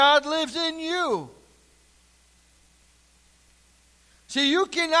God lives in you. See, you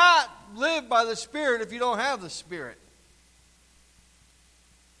cannot live by the Spirit if you don't have the Spirit.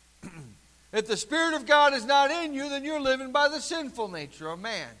 If the Spirit of God is not in you, then you're living by the sinful nature of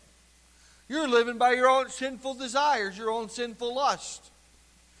man. You're living by your own sinful desires, your own sinful lust.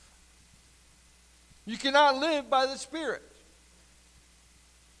 You cannot live by the Spirit.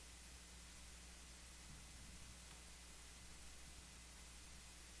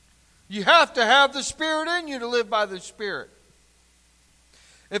 You have to have the Spirit in you to live by the Spirit.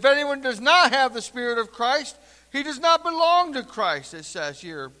 If anyone does not have the Spirit of Christ, he does not belong to Christ, it says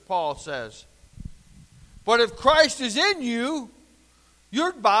here, Paul says. But if Christ is in you,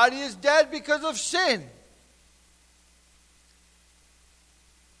 your body is dead because of sin.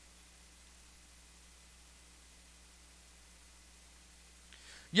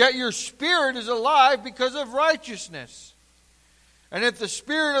 Yet your spirit is alive because of righteousness. And if the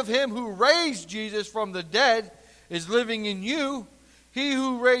Spirit of Him who raised Jesus from the dead is living in you, He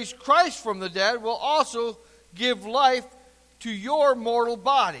who raised Christ from the dead will also give life to your mortal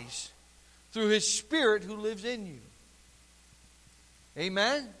bodies through His Spirit who lives in you.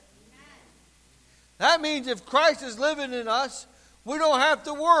 Amen? Amen? That means if Christ is living in us, we don't have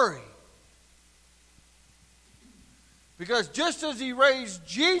to worry. Because just as He raised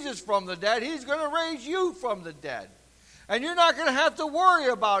Jesus from the dead, He's going to raise you from the dead. And you're not going to have to worry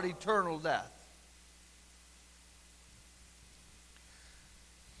about eternal death.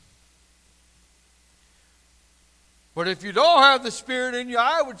 But if you don't have the Spirit in you,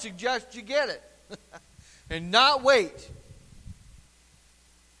 I would suggest you get it. And not wait.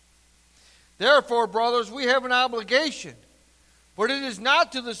 Therefore, brothers, we have an obligation. But it is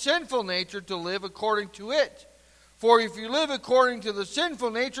not to the sinful nature to live according to it. For if you live according to the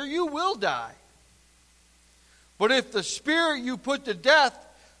sinful nature, you will die. But if the Spirit you put to death,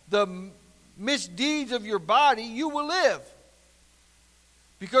 the misdeeds of your body, you will live.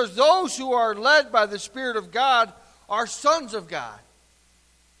 Because those who are led by the Spirit of God are sons of God.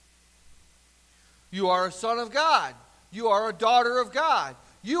 You are a son of God. You are a daughter of God.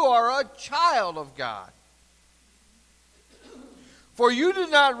 You are a child of God. For you did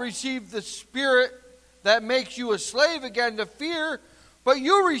not receive the Spirit that makes you a slave again to fear, but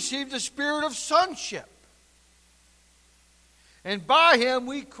you received the Spirit of sonship. And by Him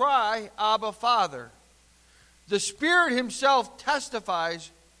we cry, Abba, Father. The Spirit Himself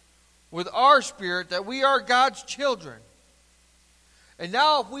testifies with our spirit that we are God's children. And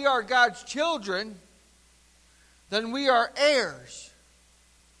now if we are God's children, then we are heirs.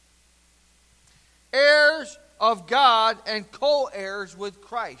 Heirs of God and co-heirs with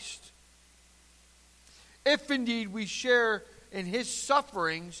Christ. If indeed we share in His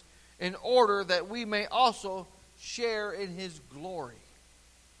sufferings, in order that we may also share in His glory.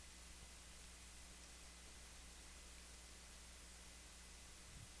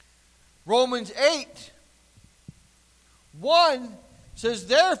 Romans 8:1 says,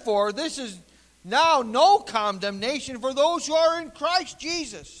 therefore, this is now no condemnation for those who are in Christ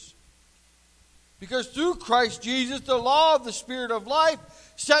Jesus. Because through Christ Jesus, the law of the Spirit of life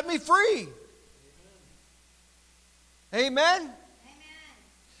set me free. Amen? Amen.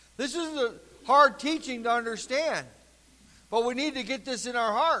 This is a hard teaching to understand. But we need to get this in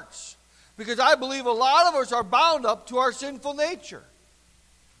our hearts. Because I believe a lot of us are bound up to our sinful nature.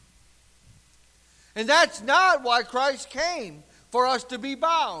 And that's not why Christ came, for us to be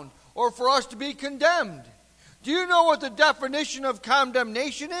bound or for us to be condemned. Do you know what the definition of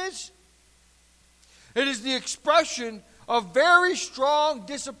condemnation is? It is the expression of very strong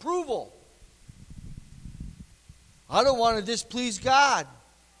disapproval. I don't want to displease God.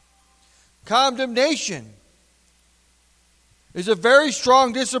 Condemnation is a very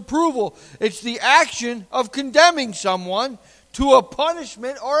strong disapproval. It's the action of condemning someone to a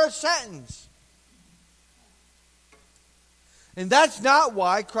punishment or a sentence. And that's not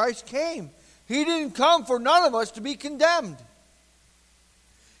why Christ came. He didn't come for none of us to be condemned.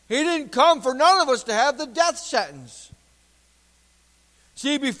 He didn't come for none of us to have the death sentence.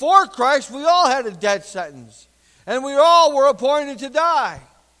 See, before Christ, we all had a death sentence. And we all were appointed to die.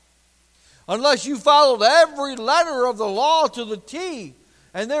 Unless you followed every letter of the law to the T.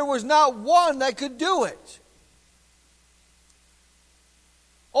 And there was not one that could do it.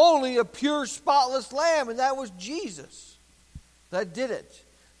 Only a pure, spotless lamb, and that was Jesus that did it.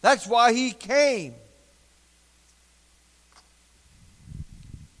 That's why He came.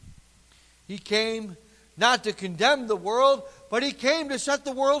 He came not to condemn the world, but He came to set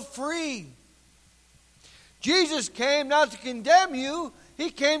the world free. Jesus came not to condemn you, He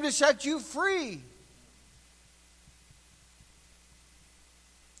came to set you free.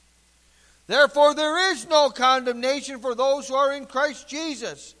 Therefore there is no condemnation for those who are in Christ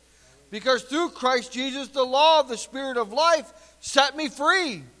Jesus. Because through Christ Jesus, the law of the Spirit of life set me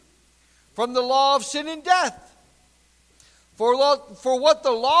free from the law of sin and death. For what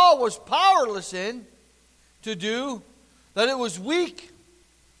the law was powerless in to do, that it was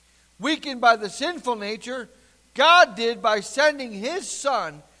weakened by the sinful nature, God did by sending His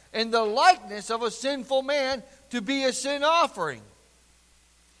Son in the likeness of a sinful man to be a sin offering.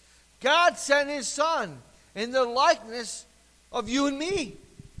 God sent His Son in the likeness of you and me.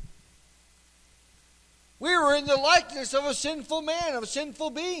 We were in the likeness of a sinful man, of a sinful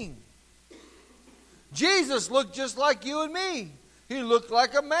being. Jesus looked just like you and me. He looked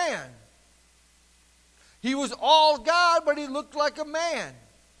like a man. He was all God, but He looked like a man.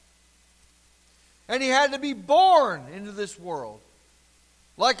 And He had to be born into this world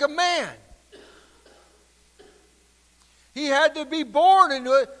like a man. He had to be born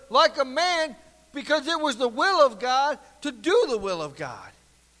into it like a man because it was the will of God to do the will of God.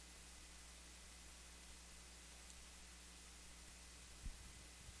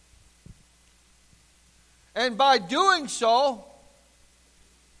 And by doing so,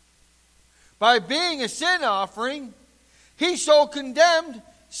 by being a sin offering, He so condemned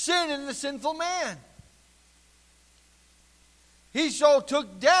sin in the sinful man. He so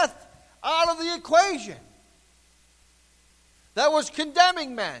took death out of the equation that was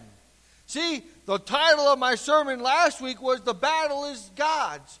condemning men. See, the title of my sermon last week was "The Battle is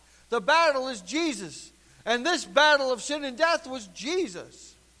God's. The Battle is Jesus." And this battle of sin and death was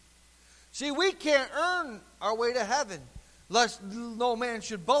Jesus. See, we can't earn our way to heaven, lest no man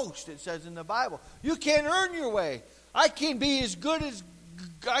should boast, it says in the Bible. You can't earn your way. I can be as good as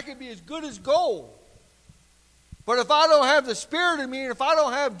gold. But if I don't have the Spirit in me, and if I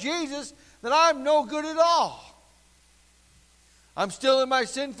don't have Jesus, then I'm no good at all. I'm still in my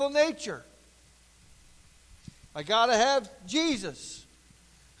sinful nature. I got to have Jesus.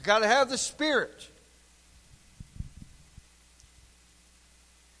 I got to have the Spirit.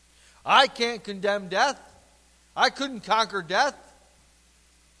 I can't condemn death. I couldn't conquer death.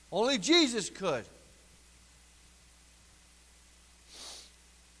 Only Jesus could.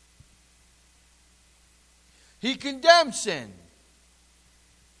 He condemned sin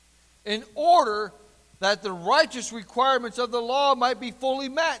in order that the righteous requirements of the law might be fully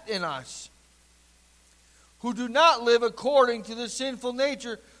met in us, who do not live according to the sinful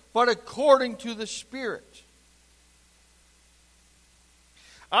nature, but according to the Spirit.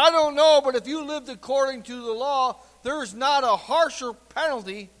 I don't know, but if you lived according to the law, there is not a harsher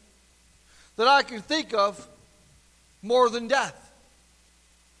penalty that I can think of more than death.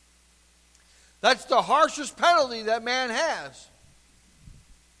 That's the harshest penalty that man has.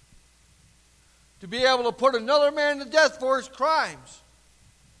 To be able to put another man to death for his crimes.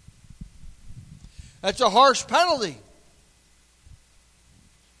 That's a harsh penalty.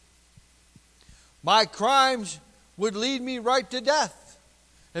 My crimes would lead me right to death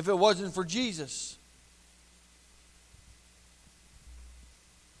if it wasn't for Jesus.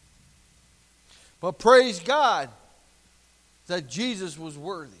 But praise God that Jesus was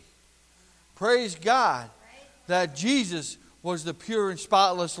worthy. Praise God that Jesus was the pure and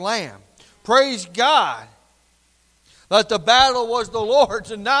spotless Lamb. Praise God that the battle was the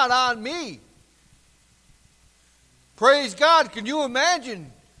Lord's and not on me. Praise God. Can you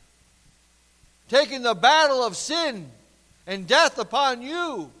imagine taking the battle of sin and death upon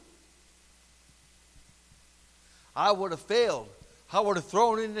you? I would have failed. I would have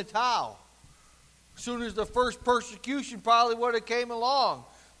thrown in the towel. As soon as the first persecution probably would have came along.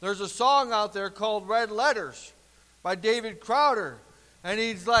 There's a song out there called Red Letters by David Crowder. And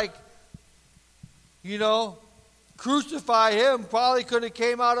he's like, crucify him probably could have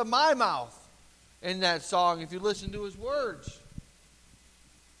came out of my mouth in that song if you listen to his words.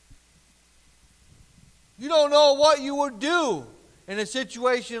 You don't know what you would do in a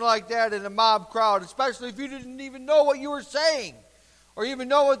situation like that in a mob crowd, especially if you didn't even know what you were saying or even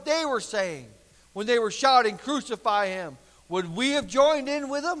know what they were saying when they were shouting, "Crucify him." Would we have joined in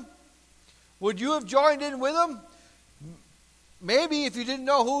with them? Would you have joined in with them? Maybe if you didn't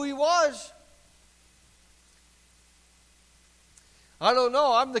know who he was. I don't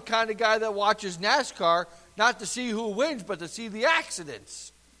know. I'm the kind of guy that watches NASCAR not to see who wins, but to see the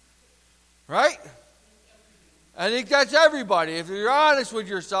accidents. Right? I think that's everybody, if you're honest with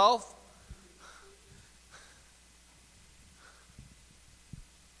yourself.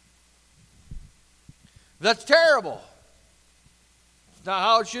 That's terrible. It's not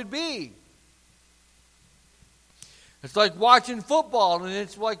how it should be. It's like watching football, and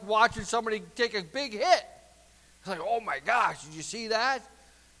it's like watching somebody take a big hit. It's like, oh my gosh, did you see that?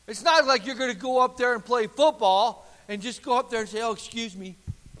 It's not like you're going to go up there and play football and just go up there and say, oh, excuse me,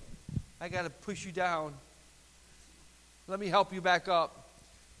 I got to push you down. Let me help you back up.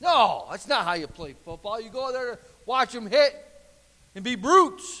 No, that's not how you play football. You go there to watch them hit and be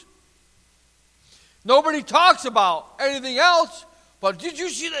brutes. Nobody talks about anything else, but did you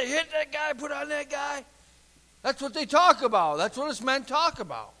see the hit that guy put on that guy? That's what they talk about. That's what us men talk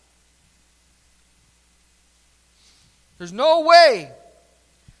about. There's no way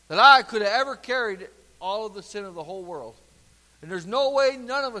that I could have ever carried all of the sin of the whole world. And there's no way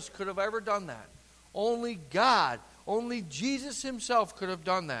none of us could have ever done that. Only God, only Jesus himself could have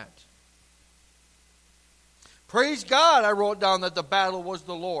done that. Praise God, I wrote down that the battle was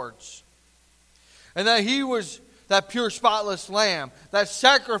the Lord's. And that he was that pure, spotless lamb, that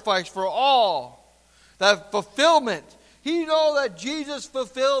sacrifice for all, that fulfillment. You know that Jesus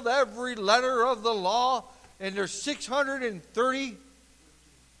fulfilled every letter of the law, and there's 613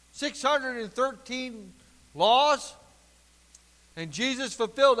 laws. And Jesus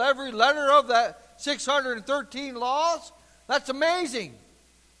fulfilled every letter of that 613 laws. That's amazing.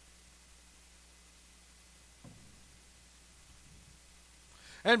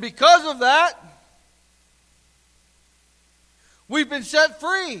 And because of that, we've been set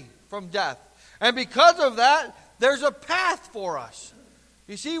free from death. And because of that, there's a path for us.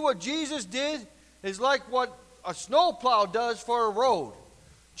 You see, what Jesus did is like what a snowplow does for a road.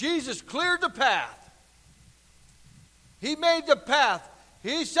 Jesus cleared the path. He made the path.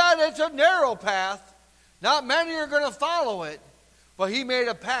 He said it's a narrow path. Not many are going to follow it, but he made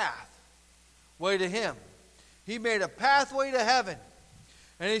a pathway to him. He made a pathway to heaven.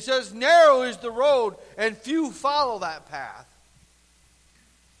 And he says, narrow is the road, and few follow that path.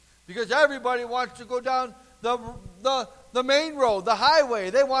 Because everybody wants to go down the main road, the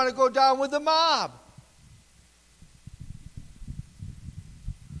highway. They want to go down with the mob.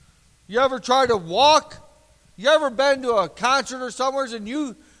 You ever try to walk? You ever been to a concert or somewhere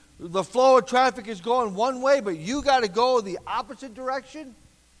and the flow of traffic is going one way, but you got to go the opposite direction?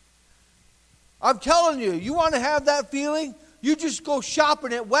 I'm telling you, you want to have that feeling? You just go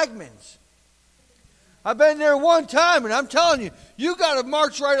shopping at Wegmans. I've been there one time, and I'm telling you, you got to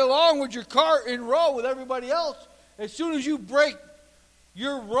march right along with your cart in row with everybody else. As soon as you break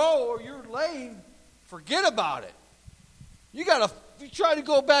your row or your lane, forget about it. You try to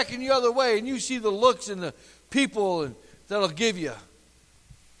go back in the other way, and you see the looks and the people that'll give you.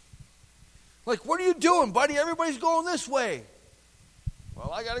 Like, what are you doing, buddy? Everybody's going this way.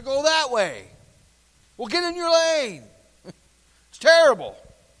 Well, I got to go that way. Well, get in your lane. It's terrible.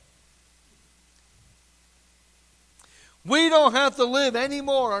 We don't have to live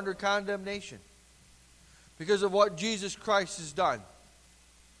anymore under condemnation because of what Jesus Christ has done.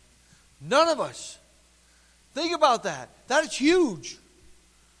 None of us. Think about that. That's huge.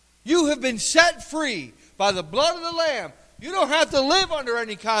 You have been set free by the blood of the Lamb. You don't have to live under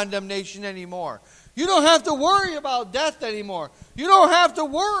any condemnation anymore. You don't have to worry about death anymore. You don't have to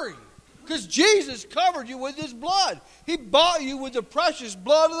worry because Jesus covered you with his blood. He bought you with the precious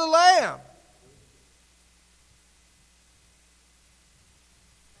blood of the Lamb.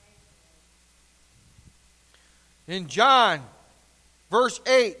 In John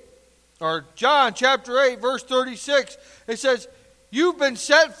chapter 8, verse 36, it says, you've been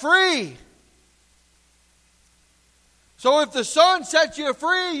set free. So if the Son sets you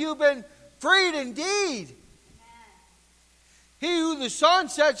free, you've been freed indeed. Amen. He who the Son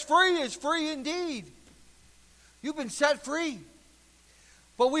sets free is free indeed. You've been set free.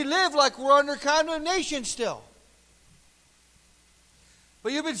 But we live like we're under condemnation still.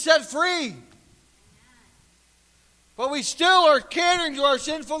 But you've been set free. But we still are catering to our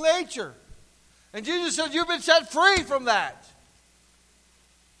sinful nature. And Jesus says, you've been set free from that.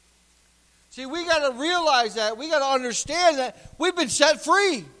 See, we got to realize that. We got to understand that we've been set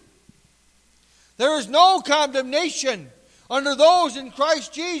free. There is no condemnation under those in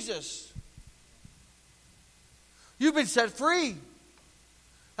Christ Jesus. You've been set free.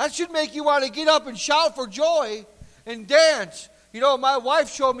 That should make you want to get up and shout for joy and dance. You know, my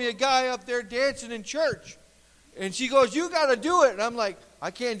wife showed me a guy up there dancing in church. And she goes, you got to do it. And I'm like,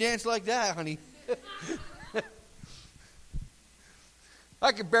 I can't dance like that, honey.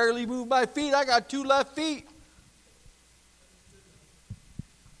 I can barely move my feet. I got 2 left feet.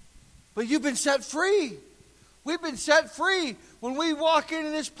 But you've been set free. We've been set free. When we walk into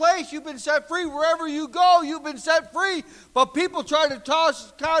this place, you've been set free. Wherever you go, you've been set free. But people try to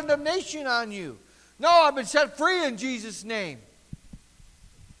toss condemnation on you. No, I've been set free in Jesus' name.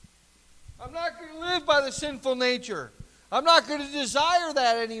 I'm not going to live by the sinful nature. I'm not going to desire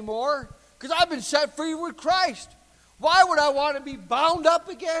that anymore because I've been set free with Christ. Why would I want to be bound up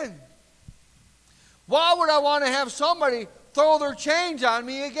again? Why would I want to have somebody throw their chains on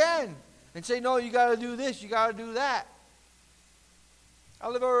me again and say, no, you got to do this, you got to do that?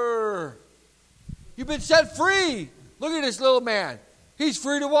 Oliver, you've been set free. Look at this little man. He's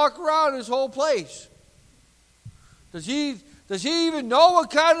free to walk around this whole place. Does he even know what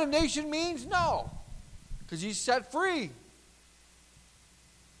condemnation means? No. Because he's set free.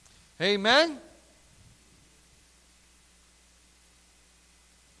 Amen?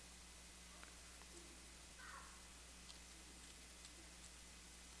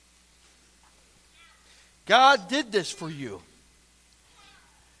 God did this for you.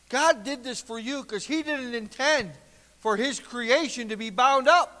 God did this for you because He didn't intend for His creation to be bound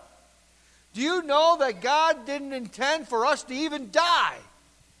up. Do you know that God didn't intend for us to even die?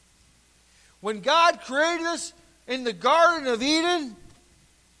 When God created us in the Garden of Eden,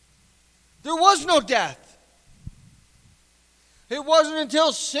 there was no death. It wasn't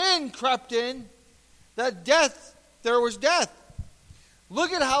until sin crept in that there was death.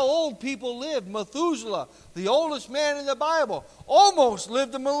 Look at how old people lived. Methuselah, the oldest man in the Bible, almost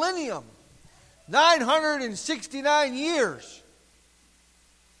lived a millennium. 969 years.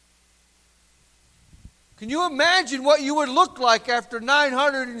 Can you imagine what you would look like after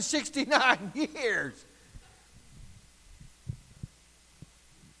 969 years?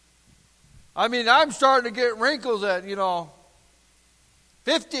 I mean, I'm starting to get wrinkles at,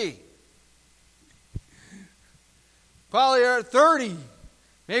 50. Probably at 30.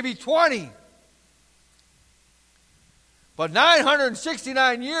 Maybe 20. But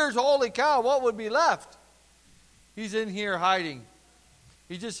 969 years, holy cow, what would be left? He's in here hiding.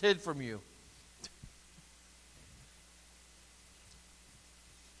 He just hid from you.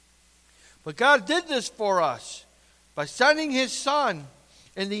 But God did this for us by sending His Son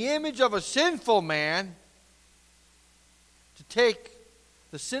in the image of a sinful man to take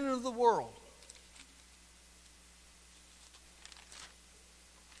the sin of the world.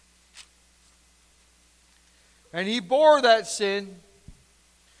 And He bore that sin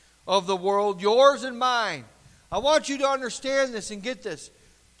of the world, yours and mine. I want you to understand this and get this.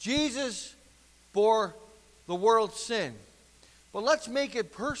 Jesus bore the world's sin. But let's make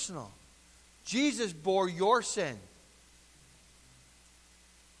it personal. Jesus bore your sin.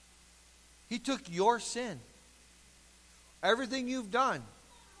 He took your sin. Everything you've done.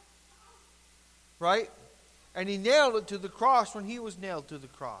 Right? And He nailed it to the cross when He was nailed to the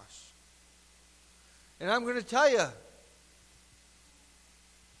cross. And I'm going to tell you,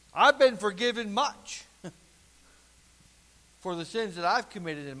 I've been forgiven much for the sins that I've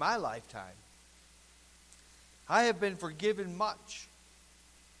committed in my lifetime. I have been forgiven much.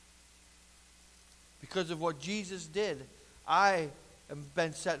 Because of what Jesus did, I have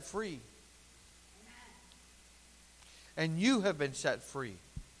been set free. And you have been set free.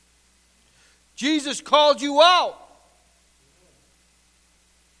 Jesus called you out.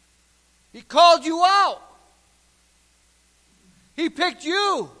 He called you out. He picked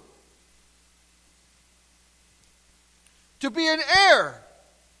you to be an heir,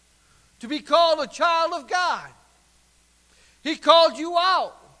 to be called a child of God. He called you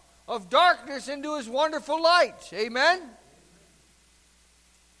out of darkness into His wonderful light. Amen?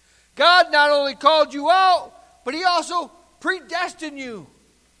 God not only called you out, but He also predestined you.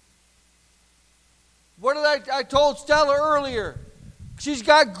 What did I told Stella earlier? She's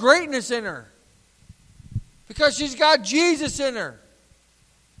got greatness in her. Because she's got Jesus in her.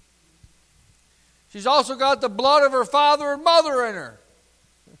 She's also got the blood of her father and mother in her.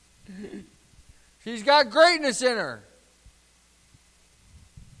 She's got greatness in her.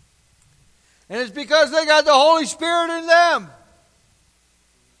 And it's because they got the Holy Spirit in them.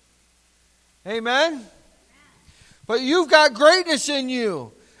 Amen? But you've got greatness in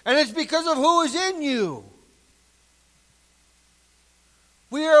you. And it's because of who is in you.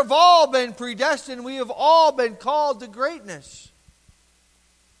 We have all been predestined. We have all been called to greatness.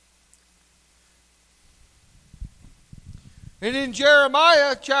 And in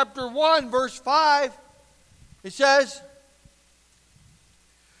Jeremiah chapter 1 verse 5, it says,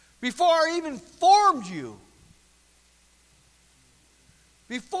 before I even formed you,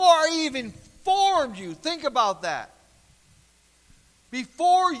 think about that.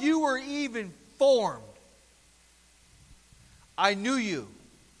 Before you were even formed, I knew you.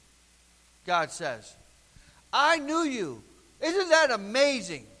 God says, I knew you. Isn't that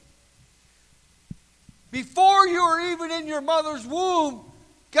amazing? Before you were even in your mother's womb,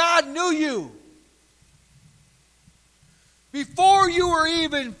 God knew you. Before you were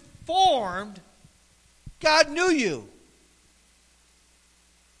even formed, God knew you.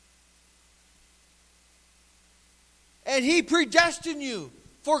 And He predestined you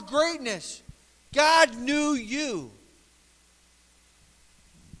for greatness. God knew you.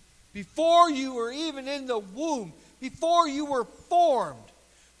 Before you were even in the womb, before you were formed,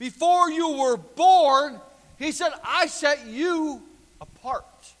 before you were born, He said, I set you apart.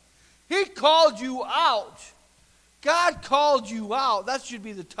 He called you out. God called you out. That should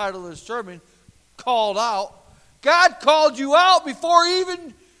be the title of the sermon, Called Out. God called you out before He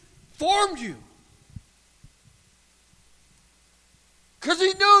even formed you. Because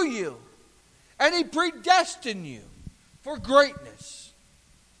He knew you. And He predestined you for greatness.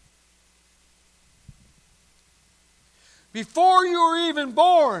 Before you were even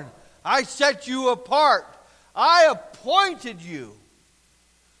born, I set you apart. I appointed you.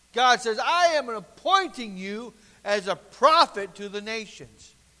 God says, I am appointing you as a prophet to the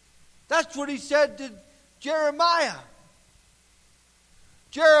nations. That's what He said to Jeremiah.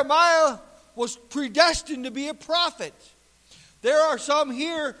 Jeremiah was predestined to be a prophet. There are some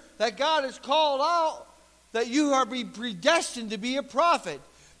here that God has called out that you are being predestined to be a prophet,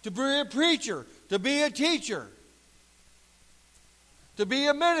 to be a preacher, to be a teacher, to be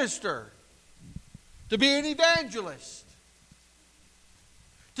a minister, to be an evangelist,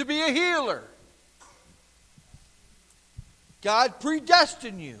 to be a healer. God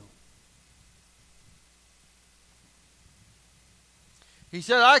predestined you. He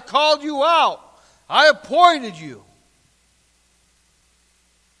said, I called you out. I appointed you.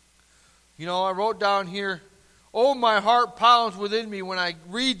 You know, I wrote down here, oh, my heart pounds within me when I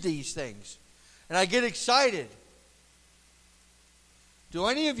read these things. And I get excited. Do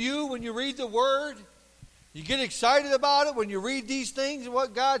any of you, when you read the Word, you get excited about it when you read these things and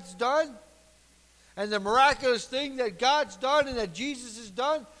what God's done? And the miraculous thing that God's done and that Jesus has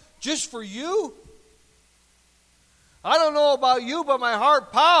done just for you? I don't know about you, but my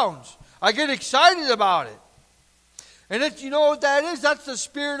heart pounds. I get excited about it. And you know what that is? That's the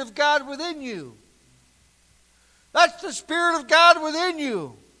Spirit of God within you. That's the Spirit of God within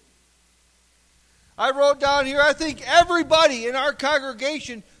you. I wrote down here, I think everybody in our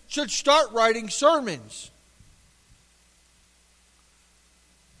congregation should start writing sermons.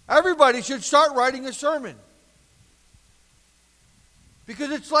 Everybody should start writing a sermon.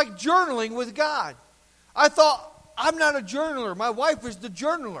 Because it's like journaling with God. I thought, I'm not a journaler. My wife is the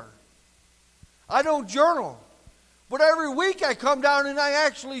journaler. I don't journal. But every week I come down and I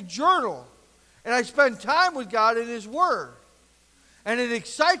actually journal. And I spend time with God in His Word. And it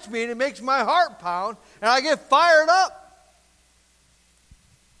excites me and it makes my heart pound. And I get fired up.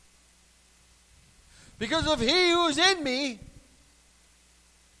 Because of He who is in me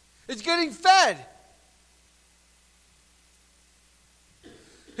is getting fed.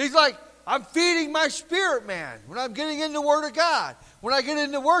 He's like, I'm feeding my spirit, man, when I'm getting in the Word of God, when I get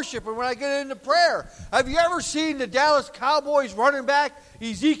into worship, and when I get into prayer. Have you ever seen the Dallas Cowboys running back,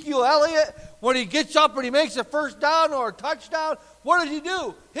 Ezekiel Elliott, when he gets up and he makes a first down or a touchdown? What does he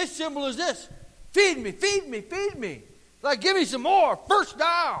do? His symbol is this: feed me, feed me, feed me. Like, give me some more, first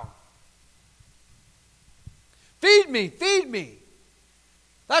down. Feed me, feed me.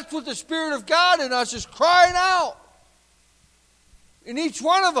 That's what the Spirit of God in us is crying out in each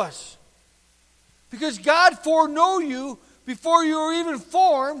one of us. Because God foreknew you before you were even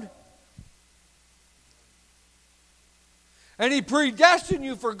formed. And He predestined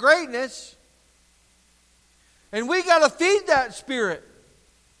you for greatness. And we got to feed that Spirit.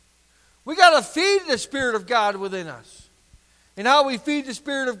 We got to feed the Spirit of God within us. And how we feed the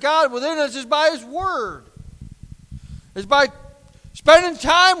Spirit of God within us is by His Word. Is by spending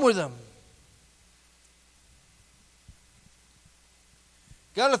time with Him.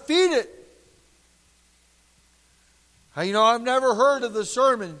 Got to feed it. You know, I've never heard of the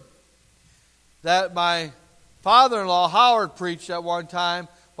sermon that my father-in-law, Howard, preached at one time,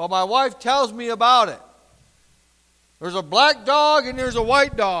 but my wife tells me about it. There's a black dog and there's a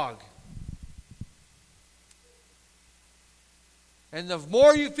white dog. And the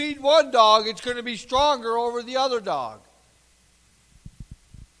more you feed one dog, it's going to be stronger over the other dog.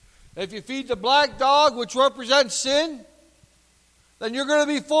 If you feed the black dog, which represents sin, then you're going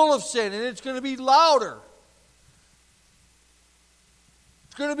to be full of sin and it's going to be louder.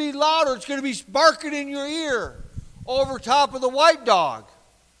 It's going to be louder. It's going to be barking in your ear over top of the white dog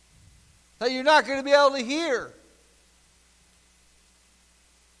that you're not going to be able to hear.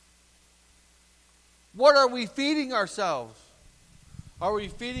 What are we feeding ourselves? Are we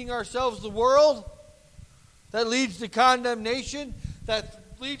feeding ourselves the world that leads to condemnation, that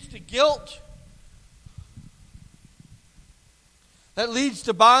leads to guilt, that leads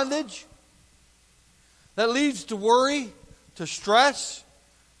to bondage, that leads to worry, to stress,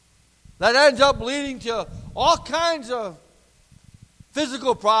 that ends up leading to all kinds of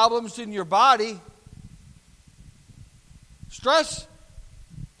physical problems in your body. Stress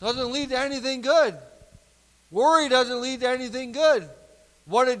doesn't lead to anything good. Worry doesn't lead to anything good.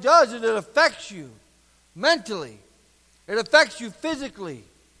 What it does is it affects you mentally. It affects you physically.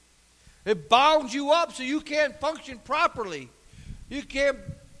 It bounds you up so you can't function properly. You can't,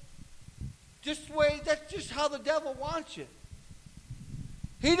 that's just how the devil wants you.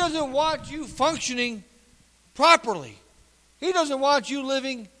 He doesn't want you functioning properly. He doesn't want you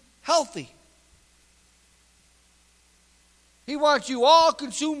living healthy. He wants you all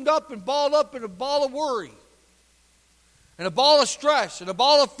consumed up and balled up in a ball of worry, and a ball of stress, and a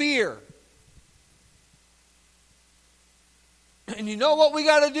ball of fear. And you know what we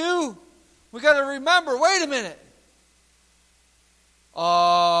got to do? We got to remember, wait a minute.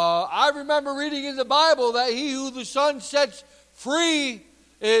 I remember reading in the Bible that he who the Son sets free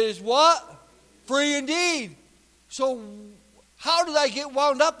is what? Free indeed. So how did I get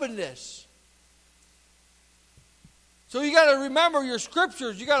wound up in this? So you got to remember your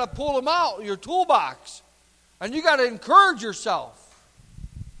scriptures. You got to pull them out, your toolbox. And you got to encourage yourself.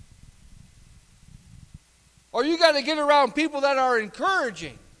 Or you got to get around people that are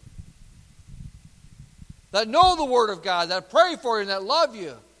encouraging. That know the Word of God, that pray for you, and that love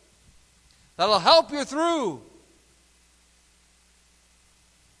you. That'll help you through.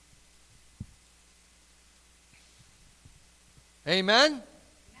 Amen? Amen.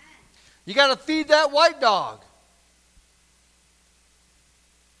 You got to feed that white dog.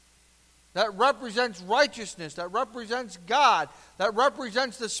 That represents righteousness. That represents God. That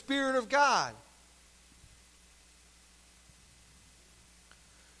represents the Spirit of God.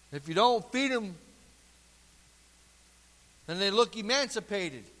 If you don't feed them, then they look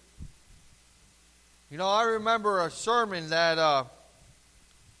emancipated. You know, I remember a sermon that, I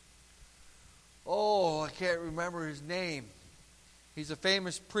can't remember his name. He's a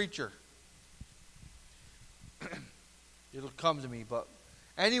famous preacher. It'll come to me, but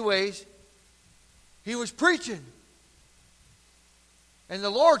anyways, he was preaching. And the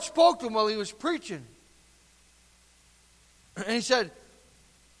Lord spoke to him while he was preaching. And he said,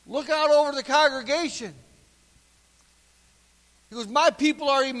 look out over the congregation. He goes, my people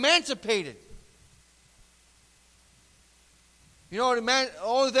are emancipated. You know, the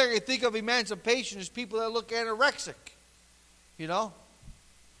only thing I think of emancipation is people that look anorexic. You know?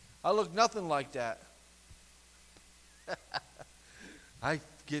 I look nothing like that. I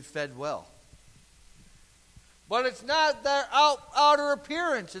get fed well. But it's not their outer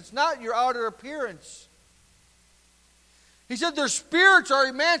appearance. It's not your outer appearance. He said their spirits are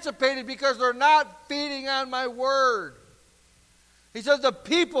emancipated because they're not feeding on my word. He said the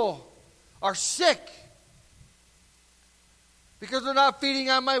people are sick because they're not feeding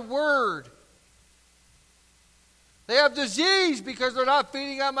on my word. They have disease because they're not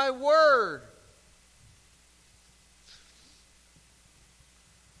feeding on my word.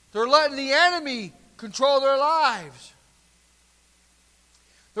 They're letting the enemy control their lives.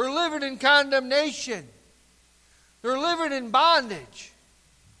 They're living in condemnation. They're living in bondage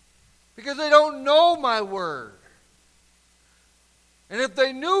because they don't know my word. And if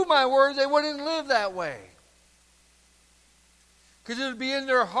they knew my word, they wouldn't live that way. Because it would be in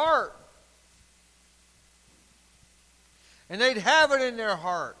their heart. And they'd have it in their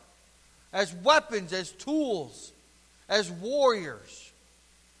heart as weapons, as tools, as warriors.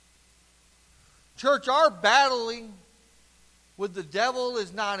 Church, our battling with the devil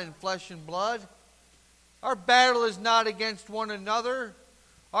is not in flesh and blood. Our battle is not against one another.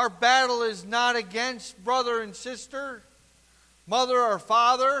 Our battle is not against brother and sister, mother or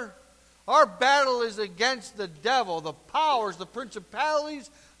father. Our battle is against the devil, the powers, the principalities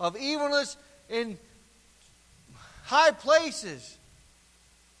of evilness in high places.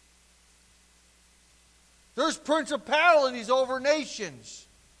 There's principalities over nations,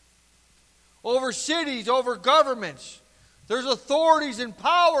 over cities, over governments. There's authorities and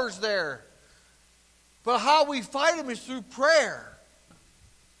powers there. But how we fight them is through prayer.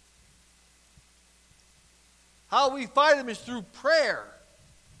 How we fight them is through prayer.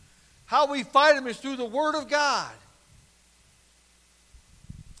 How we fight them is through the Word of God.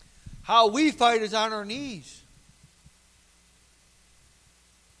 How we fight is on our knees.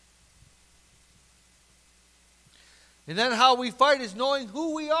 And then how we fight is knowing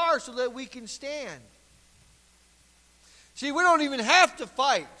who we are so that we can stand. See, we don't even have to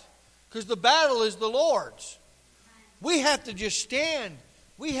fight because the battle is the Lord's. We have to just stand.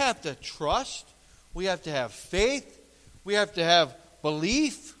 We have to trust. We have to have faith. We have to have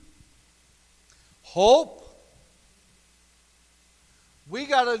belief, hope. We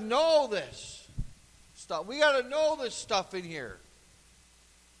got to know this stuff. We got to know this stuff in here.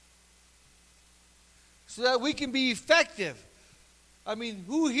 So that we can be effective. I mean,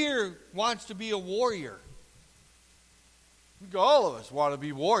 who here wants to be a warrior? All of us want to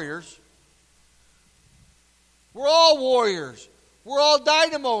be warriors. We're all warriors. We're all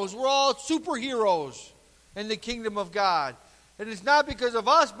dynamos. We're all superheroes in the kingdom of God. And it's not because of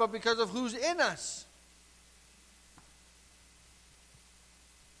us, but because of who's in us.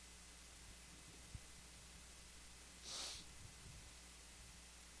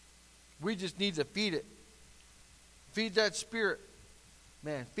 We just need to feed it. Feed that spirit.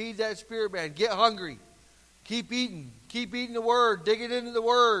 Man, feed that spirit, man. Get hungry. Keep eating. Keep eating the Word. Dig it into the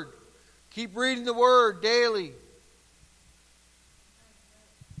Word. Keep reading the Word daily.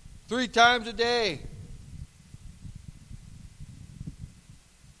 3 times a day.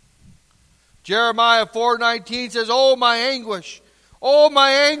 Jeremiah 4:19 says, "Oh, my anguish. Oh,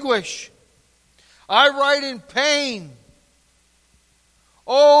 my anguish. I write in pain.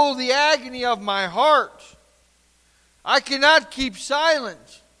 Oh, the agony of my heart. I cannot keep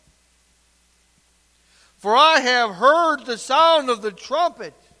silent. For I have heard the sound of the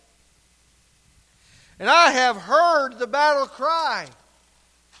trumpet, and I have heard the battle cry."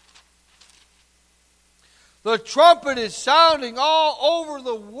 The trumpet is sounding all over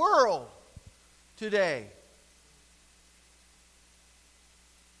the world today.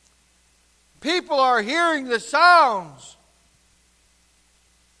 People are hearing the sounds.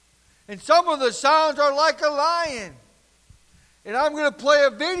 And some of the sounds are like a lion. And I'm going to play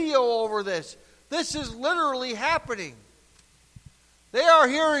a video over this. This is literally happening. They are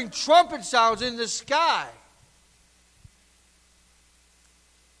hearing trumpet sounds in the sky.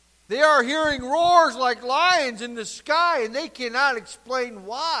 They are hearing roars like lions in the sky, and they cannot explain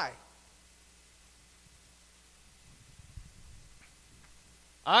why.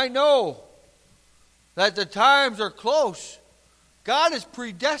 I know that the times are close. God has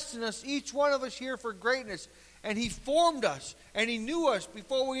predestined us, each one of us here, for greatness. And He formed us, and He knew us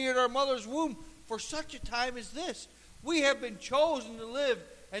before we were in our mother's womb for such a time as this. We have been chosen to live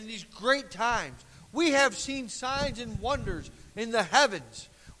in these great times. We have seen signs and wonders in the heavens.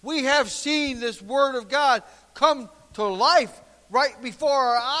 We have seen this Word of God come to life right before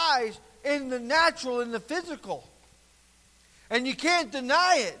our eyes in the natural, in the physical. And you can't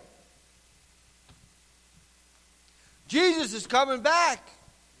deny it. Jesus is coming back.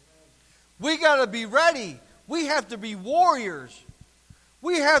 We got to be ready. We have to be warriors.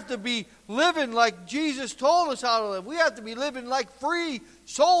 We have to be living like Jesus told us how to live. We have to be living like free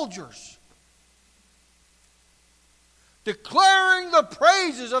soldiers. Declaring the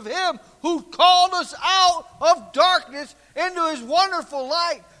praises of Him who called us out of darkness into His wonderful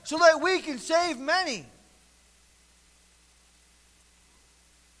light so that we can save many.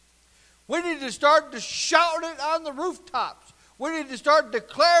 We need to start to shout it on the rooftops. We need to start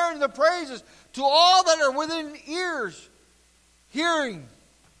declaring the praises to all that are within ears, hearing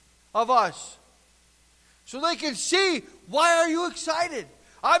of us. So they can see, why are you excited?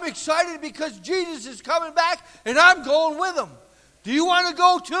 I'm excited because Jesus is coming back and I'm going with Him. Do you want to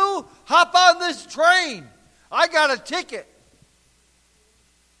go too? Hop on this train. I got a ticket.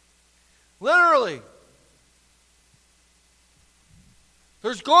 Literally.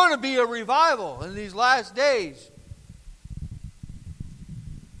 There's going to be a revival in these last days.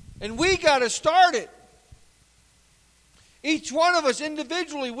 And we got to start it. Each one of us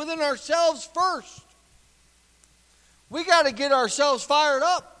individually within ourselves first. We got to get ourselves fired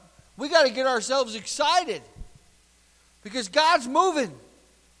up. We got to get ourselves excited. Because God's moving.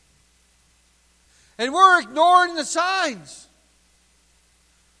 And we're ignoring the signs.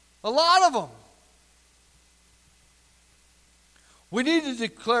 A lot of them. We need to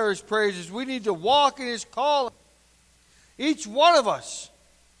declare His praises. We need to walk in His calling. Each one of us.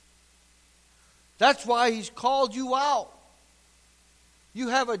 That's why He's called you out. You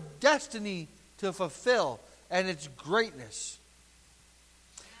have a destiny to fulfill, and it's greatness.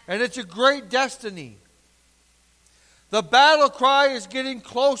 And it's a great destiny. The battle cry is getting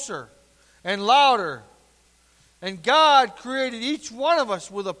closer and louder. And God created each one of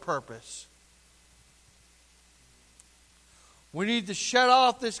us with a purpose. We need to shut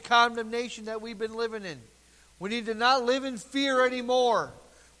off this condemnation that we've been living in. We need to not live in fear anymore.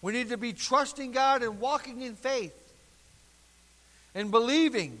 We need to be trusting God and walking in faith and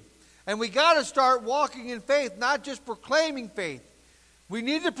believing. And we got to start walking in faith, not just proclaiming faith. We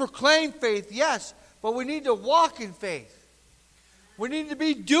need to proclaim faith, yes, but we need to walk in faith. We need to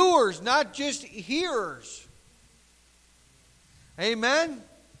be doers, not just hearers. Amen?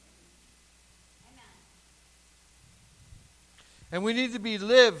 And we need to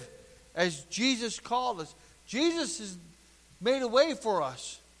live as Jesus called us. Jesus has made a way for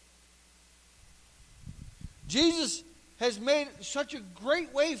us. Jesus has made such a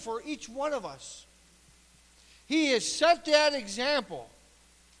great way for each one of us. He has set that example.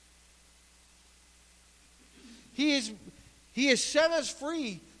 He has set us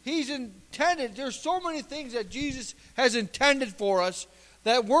free. He's intended. There's so many things that Jesus has intended for us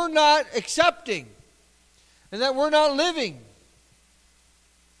that we're not accepting and that we're not living.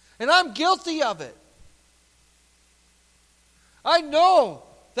 And I'm guilty of it. I know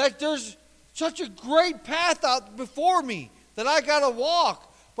that there's such a great path out before me that I got to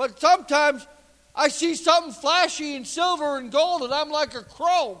walk. But sometimes I see something flashy and silver and gold and I'm like a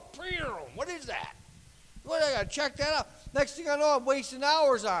crow. What is that? What, I got to check that out. Next thing I know, I'm wasting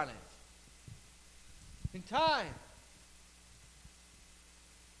hours on it. And time.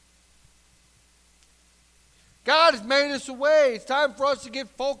 God has made us a way. It's time for us to get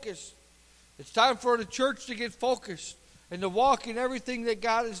focused. It's time for the church to get focused and to walk in everything that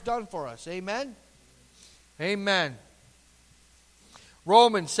God has done for us. Amen? Amen.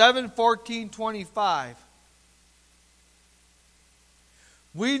 Romans 7:14-25.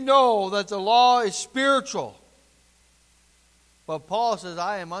 We know that the law is spiritual. But Paul says,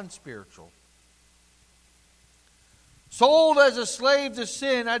 I am unspiritual. Sold as a slave to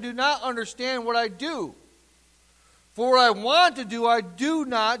sin, I do not understand what I do. For what I want to do, I do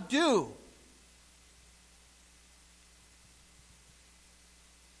not do.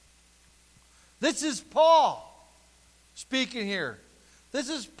 This is Paul speaking here. This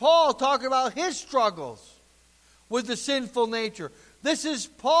is Paul talking about his struggles with the sinful nature. This is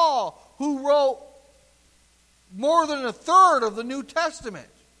Paul who wrote more than a third of the New Testament,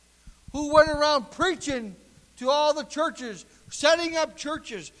 who went around preaching to all the churches, setting up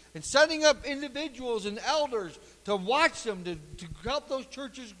churches and setting up individuals and elders to watch them, to help those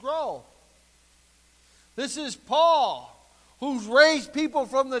churches grow. This is Paul, who's raised people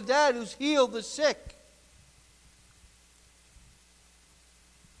from the dead, who's healed the sick.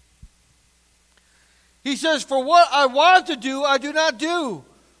 He says, for what I want to do, I do not do.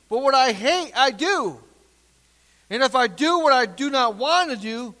 But what I hate, I do. And if I do what I do not want to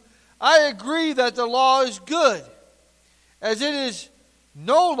do, I agree that the law is good. As it is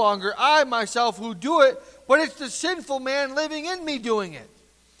no longer I myself who do it, but it's the sinful man living in me doing it.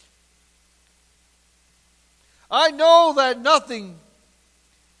 I know that nothing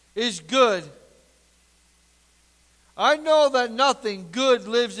is good. I know that nothing good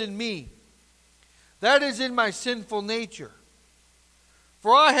lives in me. That is in my sinful nature.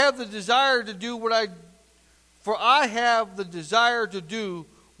 For I have the desire to do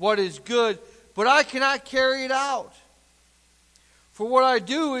what is good, but I cannot carry it out. For what I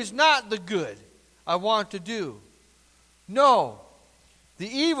do is not the good I want to do. No, the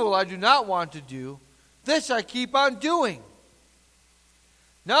evil I do not want to do, this I keep on doing.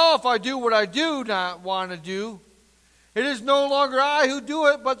 Now if I do what I do not want to do, it is no longer I who do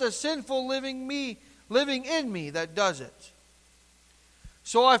it, but the sinful living in me that does it.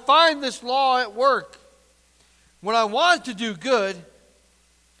 So I find this law at work. When I want to do good,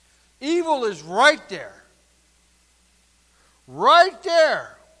 evil is right there. Right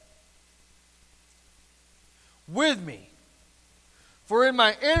there. With me. For in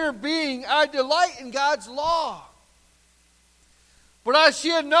my inner being I delight in God's law. But I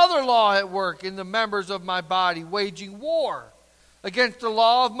see another law at work in the members of my body, waging war against the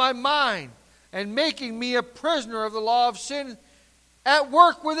law of my mind, and making me a prisoner of the law of sin at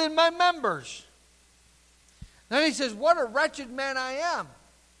work within my members. Then he says, what a wretched man I am.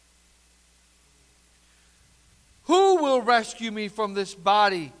 Who will rescue me from this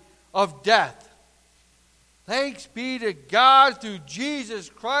body of death? Thanks be to God through Jesus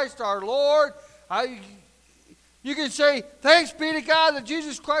Christ our Lord. You can say, thanks be to God that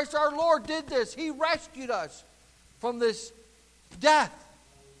Jesus Christ our Lord did this. He rescued us from this death,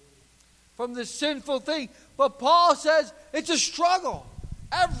 from this sinful thing. But Paul says it's a struggle.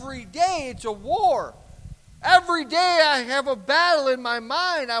 Every day it's a war. Every day I have a battle in my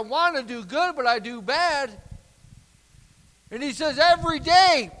mind. I want to do good, but I do bad. And he says every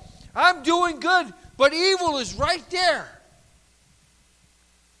day I'm doing good, but evil is right there.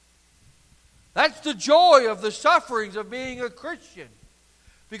 That's the joy of the sufferings of being a Christian.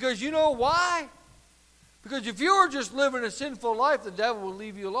 Because you know why? Because if you were just living a sinful life, the devil would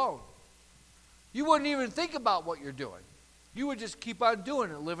leave you alone. You wouldn't even think about what you're doing. You would just keep on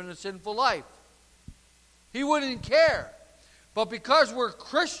doing it, living a sinful life. He wouldn't care. But because we're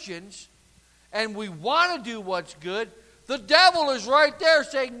Christians and we want to do what's good, the devil is right there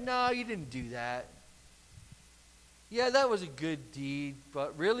saying, no, you didn't do that. Yeah, that was a good deed,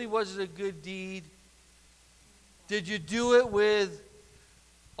 but really, was it a good deed? Did you do it with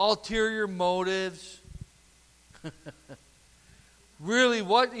ulterior motives? Really,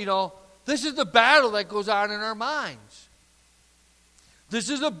 this is the battle that goes on in our minds. This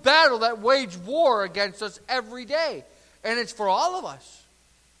is a battle that wage war against us every day. And it's for all of us.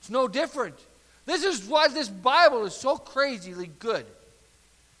 It's no different. This is why this Bible is so crazily good.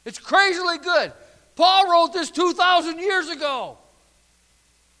 It's crazily good. Paul wrote this 2,000 years ago.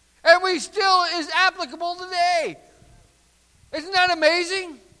 And we still is applicable today. Isn't that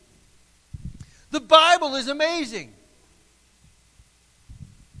amazing? The Bible is amazing.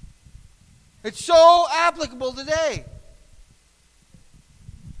 It's so applicable today.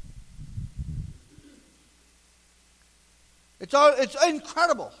 It's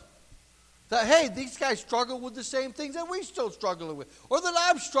incredible that, hey, these guys struggle with the same things that we still struggling with, or that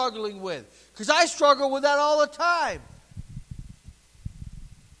I'm struggling with, because I struggle with that all the time.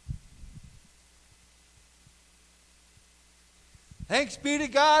 Thanks be to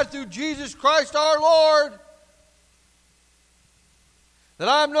God through Jesus Christ our Lord, that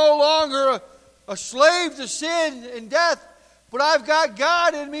I'm no longer a slave to sin and death, but I've got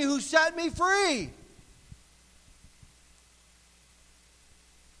God in me who set me free.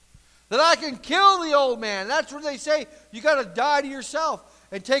 That I can kill the old man. That's what they say. You got to die to yourself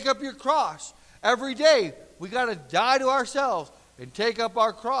and take up your cross. Every day, we got to die to ourselves and take up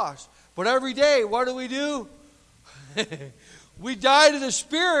our cross. But every day, what do? We die to the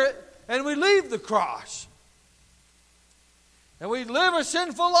Spirit and we leave the cross. And we live a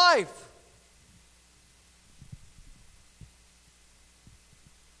sinful life.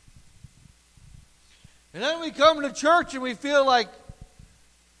 And then we come to church and we feel like,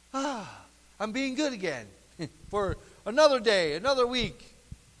 I'm being good again for another day, another week.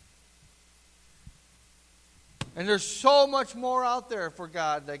 And there's so much more out there for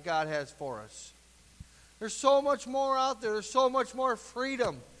God that God has for us. There's so much more out there. There's so much more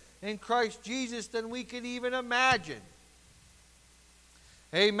freedom in Christ Jesus than we could even imagine.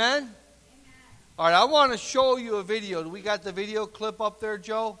 Amen? Amen. All right, I want to show you a video. We got the video clip up there,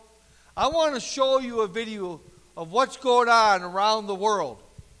 Joe? I want to show you a video of what's going on around the world.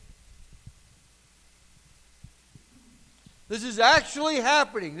 This is actually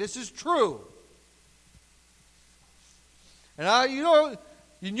happening. This is true. And then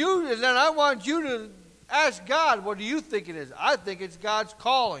I want you to ask God, what do you think it is? I think it's God's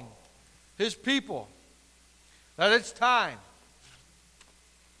calling His people. That it's time.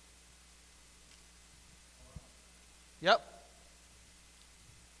 Yep.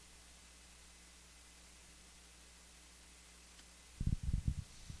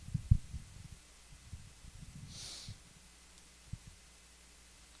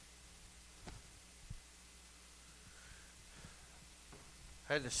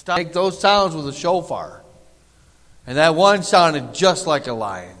 I had to stop. Make those sounds with a shofar. And that one sounded just like a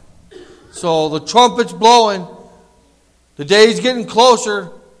lion. So the trumpet's blowing. The day's getting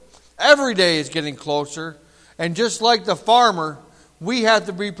closer. Every day is getting closer. And just like the farmer, we have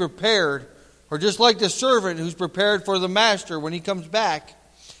to be prepared. Or just like the servant who's prepared for the master when he comes back,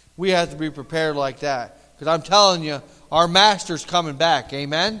 we have to be prepared like that. Because I'm telling you, our master's coming back.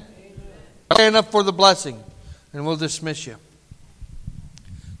 Amen? Amen. Stand up for the blessing. And we'll dismiss you.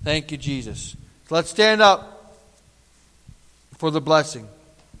 Thank you, Jesus. Let's stand up for the blessing.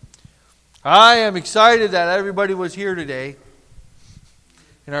 I am excited that everybody was here today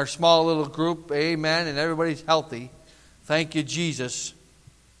in our small little group. Amen. And everybody's healthy. Thank you, Jesus.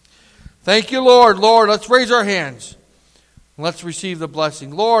 Thank you, Lord. Lord, let's raise our hands. Let's receive the blessing.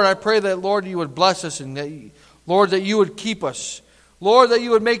 Lord, I pray that, Lord, you would bless us and that, Lord, that you would keep us. Lord, that you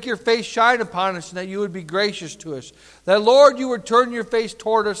would make your face shine upon us and that you would be gracious to us. That, Lord, you would turn your face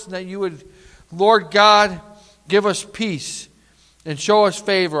toward us and that you would, Lord God, give us peace and show us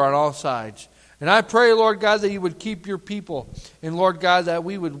favor on all sides. And I pray, Lord God, that you would keep your people. And, Lord God, that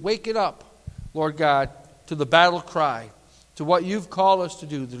we would wake it up, Lord God, to the battle cry, to what you've called us to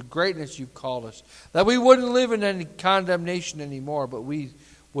do, the greatness you've called us. That we wouldn't live in any condemnation anymore, but we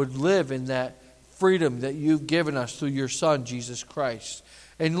would live in that freedom that you've given us through your Son, Jesus Christ.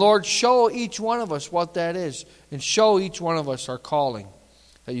 And Lord, show each one of us what that is. And show each one of us our calling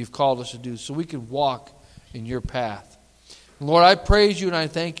that you've called us to do so we can walk in your path. And Lord, I praise you and I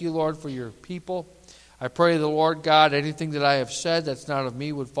thank you, Lord, for your people. I pray the Lord God, anything that I have said that's not of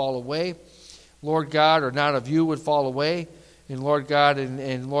me would fall away. Lord God, or not of you would fall away. And Lord God,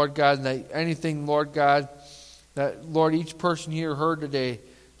 and Lord God, that anything, Lord God, that, Lord, each person here heard today,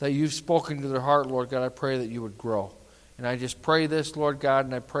 that you've spoken to their heart, Lord God, I pray that you would grow. And I just pray this, Lord God,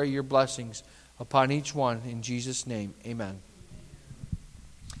 and I pray your blessings upon each one. In Jesus' name, amen.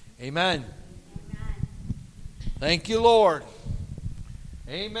 Amen. Thank you, Lord.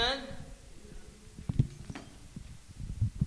 Amen.